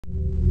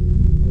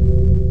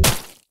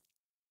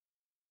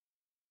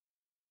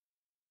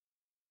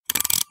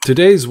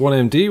Today's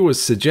 1MD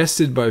was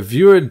suggested by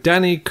viewer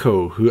Danny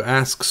Coe, who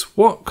asks,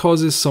 what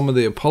causes some of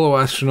the Apollo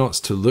astronauts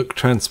to look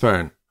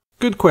transparent?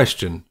 Good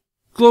question.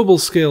 Global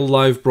scale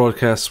live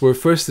broadcasts were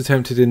first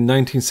attempted in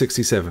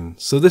 1967,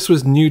 so this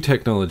was new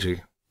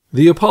technology.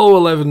 The Apollo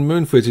 11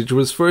 moon footage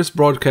was first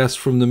broadcast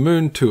from the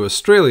moon to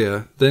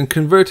Australia, then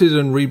converted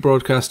and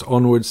rebroadcast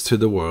onwards to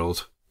the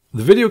world.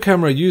 The video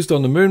camera used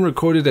on the moon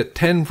recorded at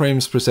 10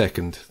 frames per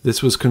second.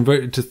 This was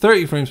converted to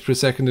 30 frames per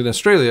second in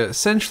Australia,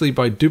 essentially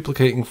by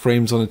duplicating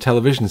frames on a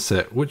television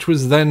set, which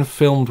was then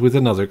filmed with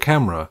another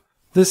camera.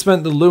 This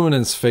meant the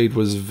luminance fade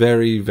was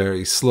very,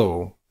 very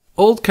slow.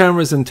 Old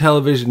cameras and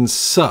televisions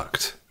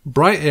sucked.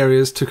 Bright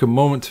areas took a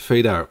moment to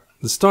fade out.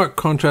 The stark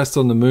contrast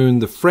on the moon,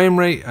 the frame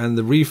rate, and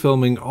the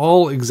refilming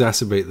all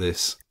exacerbate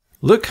this.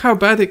 Look how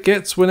bad it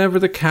gets whenever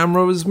the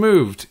camera is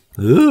moved.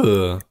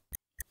 Ugh.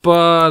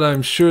 But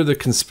I'm sure the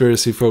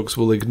conspiracy folks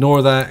will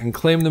ignore that and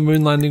claim the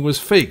moon landing was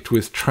faked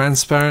with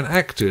transparent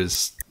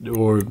actors.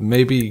 Or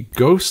maybe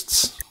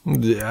ghosts?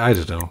 I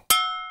don't know.